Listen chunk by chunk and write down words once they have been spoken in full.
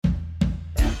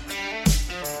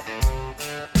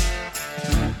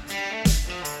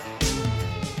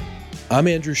I'm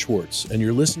Andrew Schwartz, and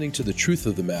you're listening to The Truth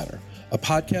of the Matter, a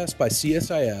podcast by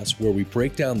CSIS where we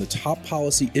break down the top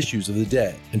policy issues of the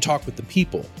day and talk with the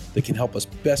people that can help us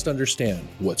best understand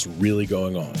what's really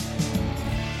going on.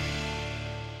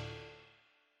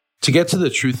 To get to the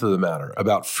truth of the matter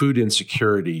about food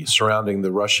insecurity surrounding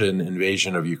the Russian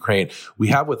invasion of Ukraine, we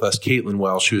have with us Caitlin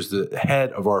Welsh, who's the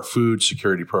head of our food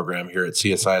security program here at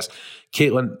CSIS.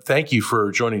 Caitlin, thank you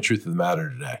for joining Truth of the Matter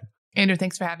today. Andrew,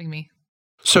 thanks for having me.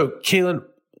 So, Caitlin,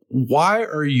 why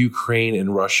are Ukraine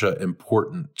and Russia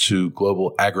important to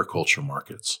global agriculture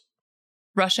markets?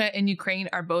 Russia and Ukraine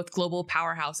are both global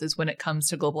powerhouses when it comes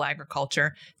to global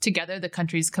agriculture. Together, the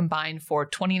countries combine for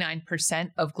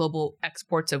 29% of global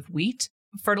exports of wheat.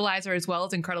 Fertilizer as well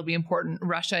is incredibly important.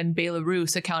 Russia and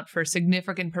Belarus account for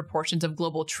significant proportions of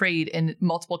global trade in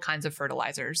multiple kinds of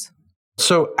fertilizers.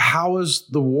 So how is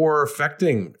the war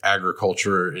affecting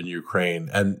agriculture in Ukraine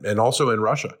and also in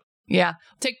Russia? Yeah,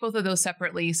 take both of those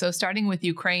separately. So starting with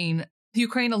Ukraine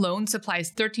alone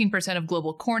supplies 13% of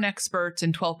global corn exports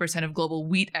and 12% of global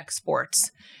wheat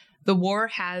exports. The war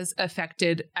has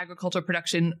affected agricultural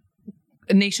production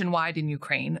nationwide in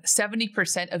Ukraine.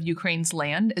 70% of Ukraine's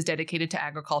land is dedicated to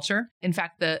agriculture. In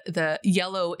fact, the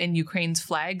yellow in Ukraine's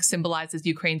flag symbolizes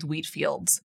Ukraine's wheat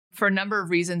fields. For a number of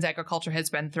reasons, agriculture has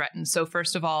been threatened. So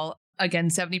first of all, again,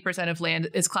 70% of land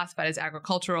is classified as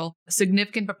agricultural. A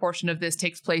significant proportion of this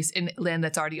takes place in land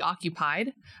that's already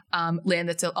occupied, land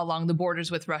that's along the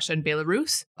borders with Russia and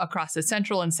Belarus, across the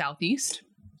central and southeast.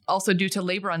 Also, due to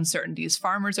labor uncertainties,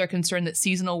 farmers are concerned that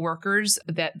seasonal workers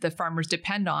that the farmers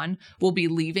depend on will be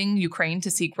leaving Ukraine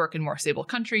to seek work in more stable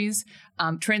countries.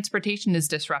 Transportation is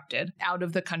disrupted out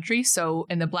of the country. So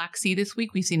in the Black Sea this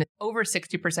week, we've seen an over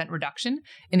 60% reduction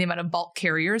in the amount of bulk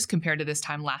carriers compared to this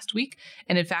time last week.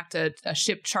 And in fact, a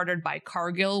ship chartered by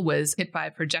Cargill was hit by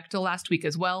a projectile last week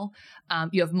as well.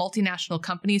 You have multinational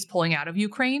companies pulling out of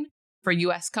Ukraine. For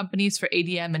U.S. companies, for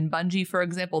ADM and Bunge, for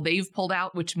example, they've pulled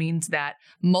out, which means that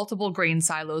multiple grain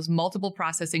silos, multiple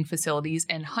processing facilities,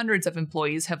 and hundreds of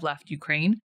employees have left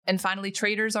Ukraine. And finally,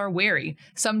 traders are wary.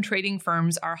 Some trading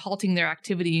firms are halting their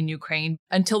activity in Ukraine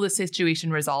until the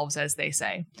situation resolves, as they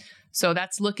say. So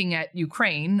that's looking at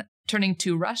Ukraine. Turning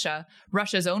to Russia,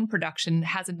 Russia's own production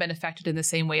hasn't been affected in the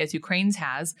same way as Ukraine's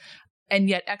has, and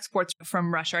yet exports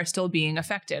from Russia are still being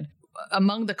affected.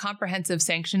 Among the comprehensive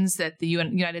sanctions that the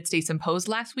United States imposed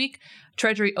last week,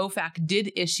 Treasury OFAC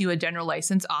did issue a general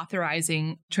license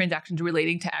authorizing transactions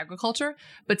relating to agriculture,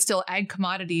 but still ag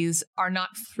commodities are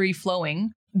not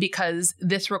free-flowing because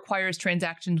this requires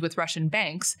transactions with Russian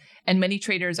banks, and many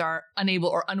traders are unable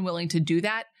or unwilling to do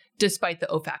that despite the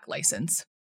OFAC license.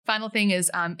 Final thing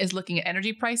is looking at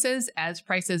energy prices. As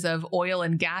prices of oil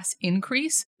and gas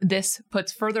increase, this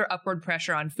puts further upward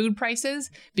pressure on food prices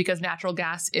because natural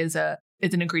gas is an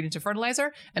ingredient to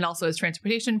fertilizer. And also as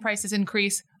transportation prices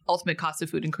increase, ultimate cost of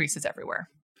food increases everywhere.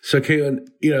 So, Caitlin,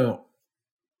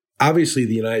 obviously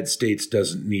the United States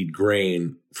doesn't need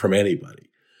grain from anybody.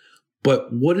 But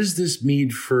what does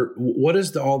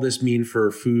all this mean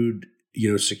for food,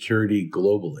 security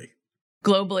globally?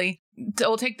 Globally. So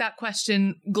we'll take that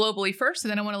question globally first,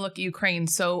 and then I want to look at Ukraine.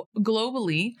 So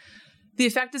globally, the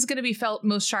effect is going to be felt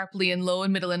most sharply in low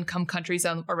and middle income countries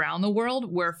around the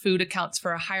world, where food accounts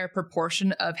for a higher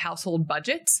proportion of household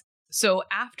budgets. So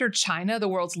after China, the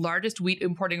world's largest wheat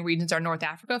importing regions are North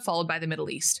Africa, followed by the Middle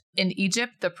East. In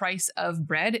Egypt, the price of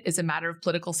bread is a matter of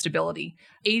political stability.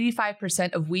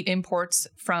 85% of wheat imports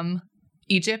from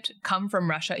Egypt come from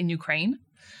Russia and Ukraine.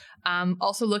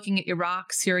 Also looking at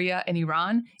Iraq, Syria, and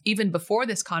Iran, even before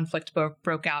this conflict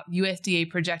broke out, USDA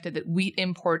projected that wheat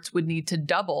imports would need to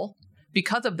double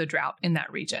because of the drought in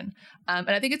that region. And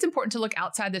I think it's important to look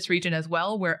outside this region as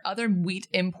well, where other wheat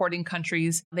importing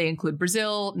countries, they include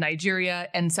Brazil, Nigeria,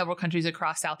 and several countries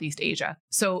across Southeast Asia.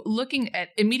 So looking at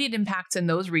immediate impacts in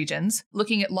those regions,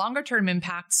 looking at longer term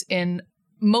impacts in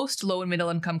most low and middle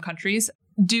income countries,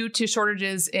 due to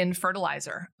shortages in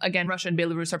fertilizer. Again, Russia and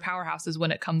Belarus are powerhouses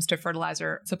when it comes to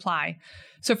fertilizer supply.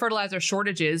 So fertilizer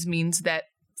shortages means that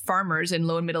farmers in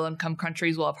low and middle income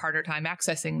countries will have harder time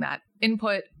accessing that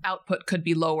input. Output could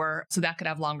be lower, so that could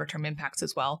have longer term impacts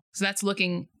as well. So that's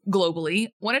looking globally.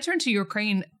 When I turn to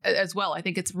Ukraine as well, I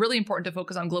think it's really important to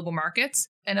focus on global markets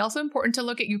and also important to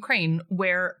look at Ukraine,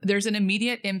 where there's an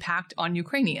immediate impact on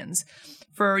Ukrainians.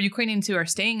 For Ukrainians who are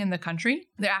staying in the country,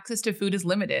 their access to food is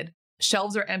limited.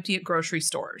 Shelves are empty at grocery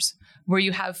stores. Where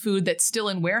you have food that's still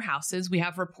in warehouses, we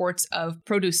have reports of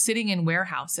produce sitting in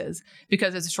warehouses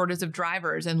because there's a shortage of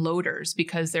drivers and loaders,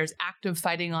 because there's active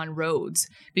fighting on roads,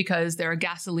 because there are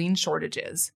gasoline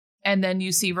shortages. And then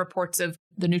you see reports of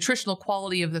the nutritional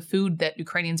quality of the food that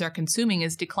Ukrainians are consuming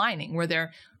is declining, where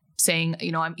they're saying,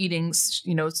 I'm eating,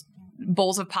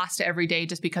 bowls of pasta every day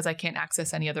just because I can't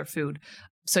access any other food.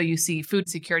 So you see food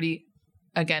security,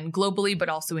 again, globally, but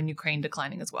also in Ukraine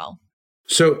declining as well.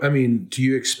 So, do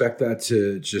you expect that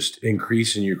to just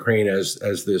increase in Ukraine as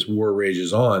this war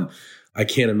rages on? I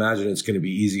can't imagine it's going to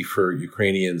be easy for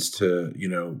Ukrainians to,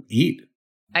 eat.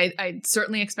 I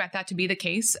certainly expect that to be the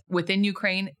case within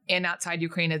Ukraine and outside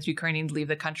Ukraine as Ukrainians leave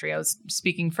the country. I was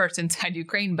speaking first inside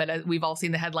Ukraine, but we've all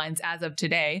seen the headlines as of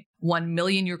today. 1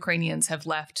 million Ukrainians have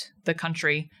left the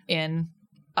country in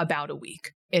about a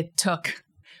week. It took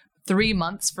 3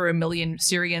 months for 1 million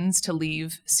Syrians to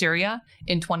leave Syria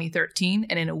in 2013.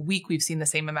 And in a week, we've seen the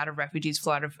same amount of refugees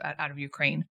flow out of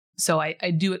Ukraine. So I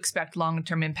do expect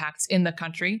long-term impacts in the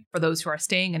country for those who are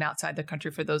staying and outside the country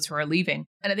for those who are leaving.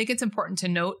 And I think it's important to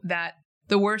note that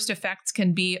the worst effects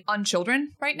can be on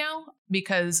children right now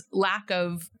because lack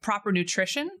of proper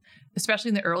nutrition, especially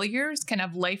in the early years, can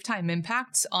have lifetime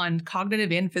impacts on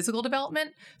cognitive and physical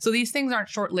development. So these things aren't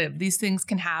short-lived. These things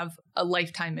can have a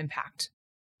lifetime impact.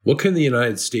 What can the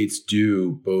United States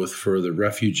do both for the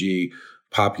refugee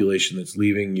population that's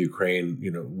leaving Ukraine,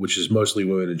 which is mostly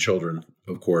women and children,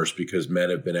 of course, because men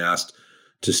have been asked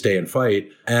to stay and fight,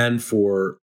 and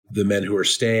for the men who are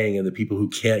staying and the people who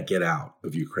can't get out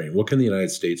of Ukraine? What can the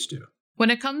United States do? When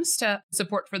it comes to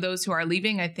support for those who are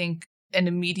leaving, I think an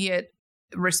immediate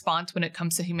response when it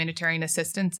comes to humanitarian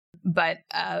assistance, but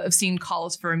I've seen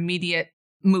calls for immediate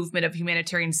movement of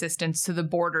humanitarian assistance to the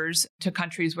borders to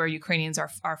countries where Ukrainians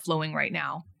are flowing right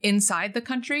now. Inside the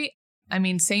country,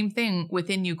 same thing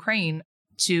within Ukraine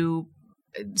to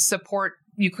support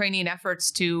Ukrainian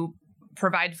efforts to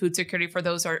provide food security for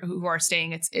those who are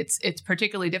staying. It's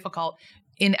particularly difficult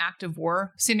in active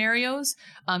war scenarios.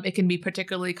 It can be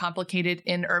particularly complicated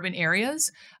in urban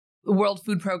areas. The World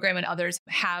Food Program and others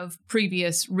have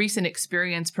recent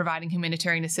experience providing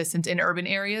humanitarian assistance in urban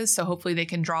areas. So hopefully they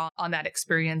can draw on that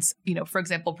experience, for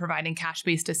example, providing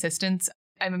cash-based assistance.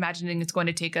 I'm imagining it's going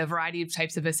to take a variety of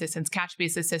types of assistance,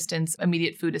 cash-based assistance,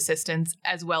 immediate food assistance,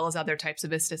 as well as other types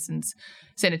of assistance,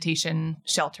 sanitation,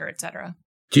 shelter, et cetera.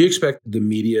 Do you expect the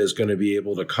media is going to be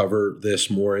able to cover this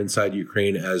more inside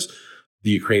Ukraine as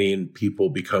the Ukrainian people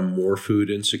become more food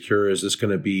insecure? Is this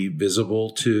going to be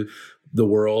visible to the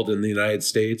world and the United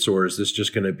States, or is this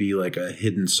just going to be like a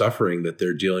hidden suffering that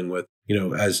they're dealing with,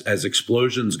 as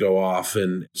explosions go off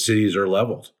and cities are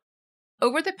leveled?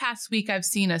 Over the past week, I've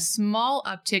seen a small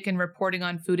uptick in reporting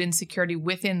on food insecurity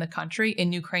within the country,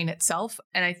 in Ukraine itself.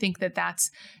 And I think that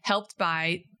that's helped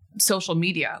by social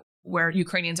media, where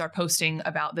Ukrainians are posting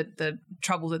about the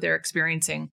troubles that they're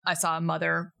experiencing. I saw a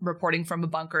mother reporting from a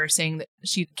bunker saying that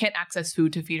she can't access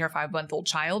food to feed her 5-month-old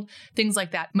child. Things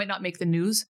like that might not make the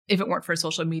news if it weren't for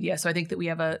social media. So I think that we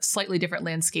have a slightly different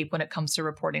landscape when it comes to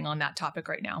reporting on that topic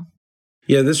right now.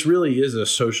 Yeah, this really is a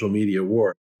social media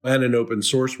war and an open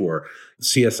source war.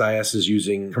 CSIS is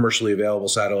using commercially available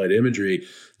satellite imagery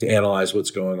to analyze what's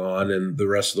going on, and the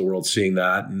rest of the world's seeing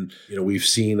that. And, we've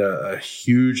seen a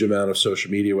huge amount of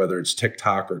social media, whether it's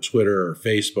TikTok or Twitter or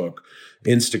Facebook,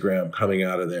 Instagram coming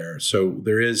out of there. So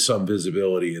there is some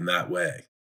visibility in that way.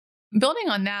 Building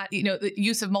on that, the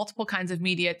use of multiple kinds of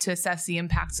media to assess the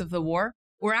impacts of the war.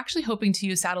 We're actually hoping to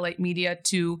use satellite media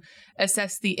to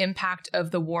assess the impact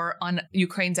of the war on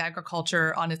Ukraine's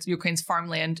agriculture, on Ukraine's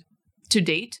farmland to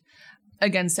date.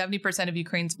 Again, 70% of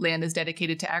Ukraine's land is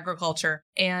dedicated to agriculture.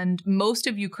 And most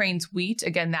of Ukraine's wheat,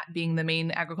 again, that being the main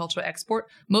agricultural export,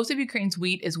 most of Ukraine's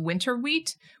wheat is winter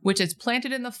wheat, which is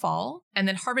planted in the fall and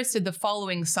then harvested the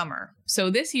following summer.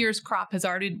 So this year's crop has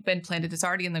already been planted. It's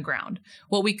already in the ground.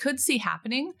 What we could see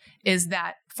happening is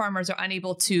that farmers are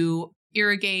unable to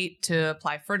irrigate, to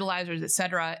apply fertilizers, et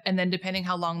cetera. And then depending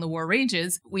how long the war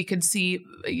rages, we could see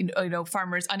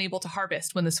farmers unable to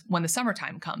harvest when the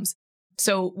summertime comes.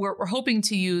 So we're hoping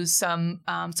to use some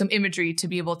imagery to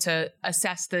be able to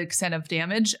assess the extent of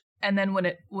damage. And then when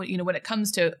it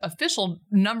comes to official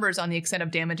numbers on the extent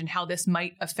of damage and how this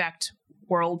might affect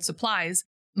world supplies,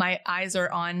 my eyes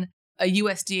are on a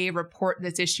USDA report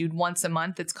that's issued once a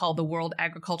month. It's called the World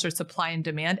Agriculture Supply and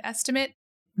Demand Estimate.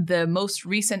 The most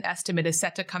recent estimate is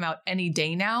set to come out any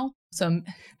day now. So I'm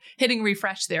hitting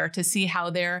refresh there to see how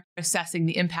they're assessing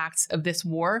the impacts of this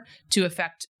war to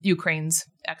affect Ukraine's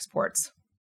exports.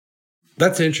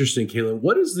 That's interesting, Caitlin.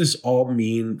 What does this all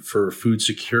mean for food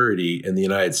security in the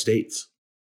United States?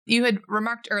 You had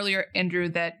remarked earlier, Andrew,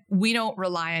 that we don't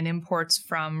rely on imports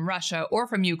from Russia or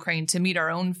from Ukraine to meet our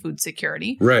own food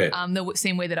security, right? The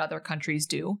same way that other countries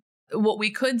do. What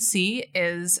we could see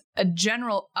is a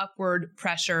general upward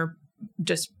pressure,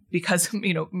 just because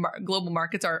global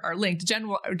markets are linked.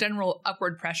 General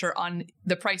upward pressure on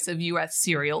the price of U.S.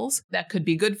 cereals. That could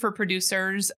be good for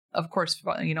producers. Of course,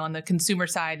 on the consumer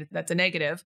side, that's a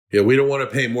negative. Yeah, we don't want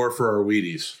to pay more for our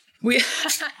Wheaties.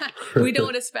 We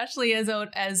don't, especially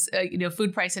as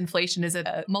food price inflation is at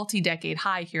a multi-decade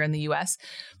high here in the U.S.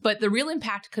 But the real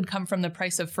impact could come from the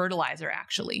price of fertilizer,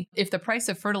 actually. If the price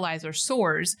of fertilizer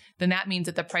soars, then that means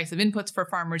that the price of inputs for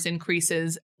farmers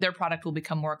increases, their product will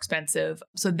become more expensive.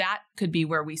 So that could be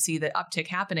where we see the uptick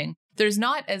happening. There's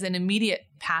not as an immediate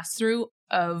pass-through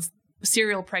of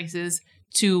cereal prices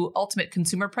to ultimate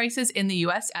consumer prices in the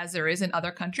US as there is in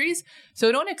other countries.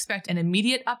 So don't expect an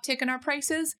immediate uptick in our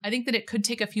prices. I think that it could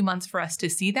take a few months for us to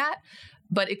see that,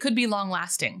 but it could be long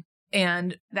lasting.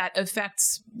 And that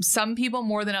affects some people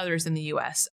more than others in the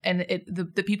US. And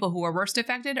the people who are worst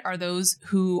affected are those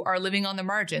who are living on the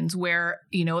margins where,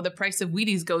 the price of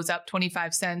Wheaties goes up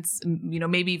 25 cents,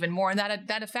 maybe even more. And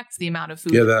that affects the amount of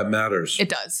food. Yeah, that matters. It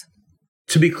does.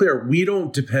 To be clear, we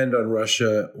don't depend on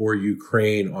Russia or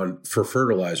Ukraine for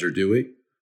fertilizer, do we?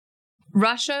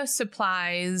 Russia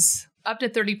supplies up to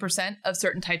 30% of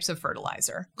certain types of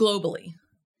fertilizer globally.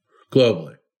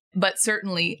 But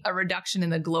certainly a reduction in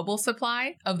the global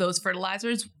supply of those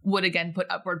fertilizers would again put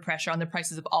upward pressure on the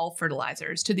prices of all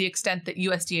fertilizers, to the extent that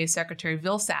USDA Secretary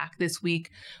Vilsack this week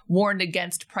warned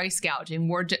against price gouging,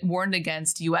 warned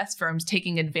against U.S. firms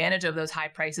taking advantage of those high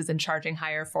prices and charging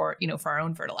higher for our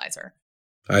own fertilizer.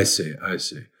 I see.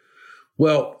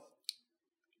 Well,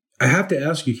 I have to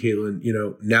ask you,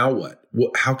 Caitlin, now what?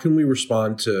 How can we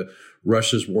respond to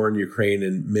Russia's war in Ukraine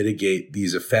and mitigate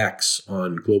these effects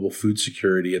on global food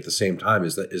security at the same time?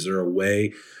 Is there a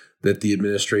way that the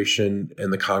administration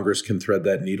and the Congress can thread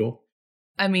that needle?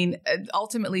 I mean,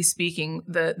 ultimately speaking,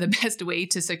 the best way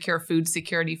to secure food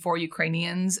security for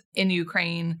Ukrainians in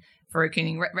Ukraine, for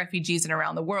Ukrainian refugees and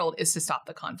around the world, is to stop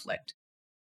the conflict.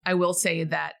 I will say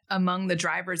that among the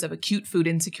drivers of acute food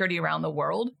insecurity around the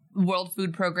World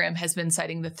Food Program has been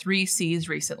citing the 3 C's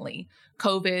recently: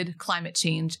 COVID, climate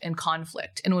change, and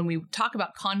conflict. And when we talk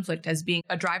about conflict as being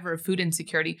a driver of food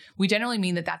insecurity, we generally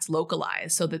mean that that's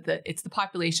localized, so that it's the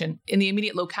population in the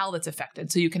immediate locale that's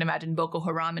affected. So you can imagine Boko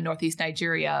Haram in northeast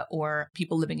Nigeria or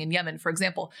people living in Yemen, for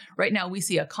example. Right now, we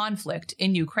see a conflict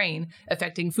in Ukraine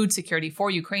affecting food security for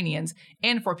Ukrainians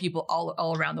and for people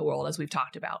all around the world, as we've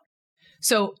talked about.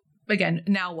 So again,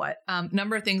 now what?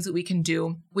 Number of things that we can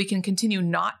do. We can continue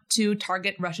not to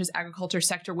target Russia's agriculture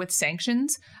sector with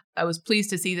sanctions. I was pleased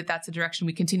to see that that's the direction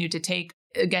we continue to take.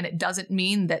 Again, it doesn't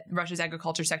mean that Russia's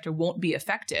agriculture sector won't be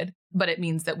affected, but it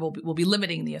means that we'll be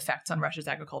limiting the effects on Russia's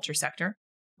agriculture sector.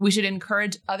 We should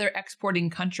encourage other exporting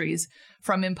countries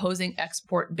from imposing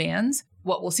export bans.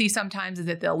 What we'll see sometimes is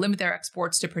that they'll limit their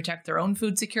exports to protect their own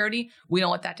food security. We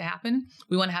don't want that to happen.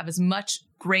 We want to have as much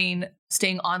grain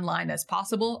staying online as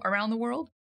possible around the world.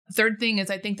 Third thing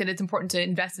is I think that it's important to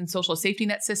invest in social safety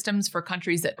net systems for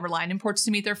countries that rely on imports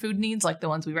to meet their food needs, like the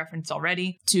ones we referenced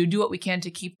already, to do what we can to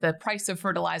keep the price of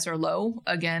fertilizer low,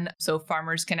 again, so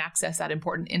farmers can access that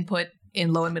important input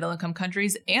in low and middle income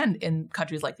countries and in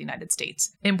countries like the United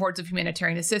States. Imports of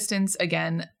humanitarian assistance,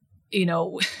 again,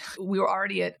 we were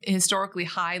already at historically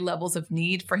high levels of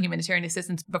need for humanitarian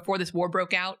assistance before this war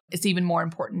broke out. It's even more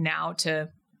important now to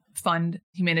fund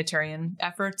humanitarian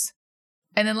efforts.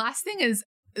 And then last thing is,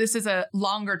 this is a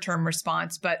longer term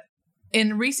response, but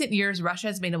in recent years, Russia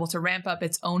has been able to ramp up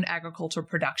its own agricultural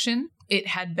production. It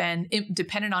had been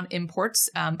dependent on imports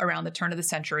around the turn of the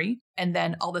century, and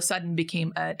then all of a sudden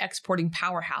became an exporting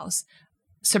powerhouse,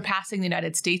 surpassing the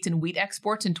United States in wheat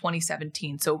exports in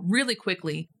 2017. So really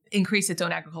quickly increased its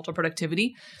own agricultural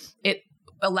productivity,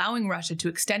 allowing Russia to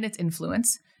extend its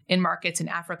influence in markets in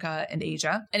Africa and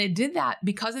Asia. And it did that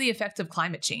because of the effects of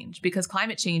climate change, because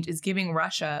climate change is giving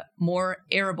Russia more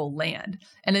arable land.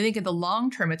 And I think in the long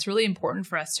term, it's really important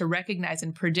for us to recognize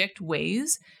and predict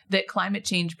ways that climate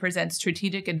change presents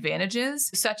strategic advantages,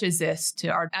 such as this, to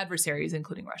our adversaries,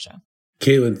 including Russia.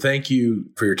 Caitlin, thank you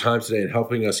for your time today and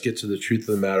helping us get to the truth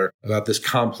of the matter about this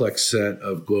complex set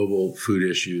of global food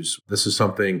issues. This is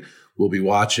something we'll be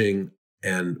watching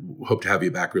and hope to have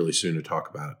you back really soon to talk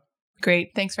about it.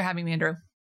 Great. Thanks for having me, Andrew.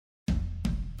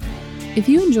 If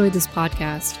you enjoyed this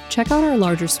podcast, check out our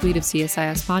larger suite of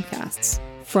CSIS podcasts.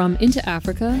 From Into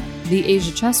Africa, The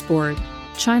Asia Chessboard,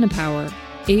 China Power,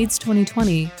 AIDS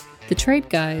 2020, The Trade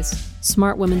Guys,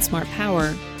 Smart Women, Smart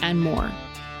Power, and more.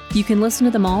 You can listen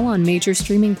to them all on major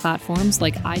streaming platforms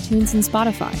like iTunes and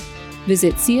Spotify.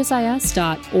 Visit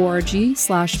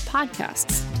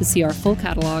csis.org/podcasts to see our full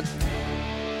catalog.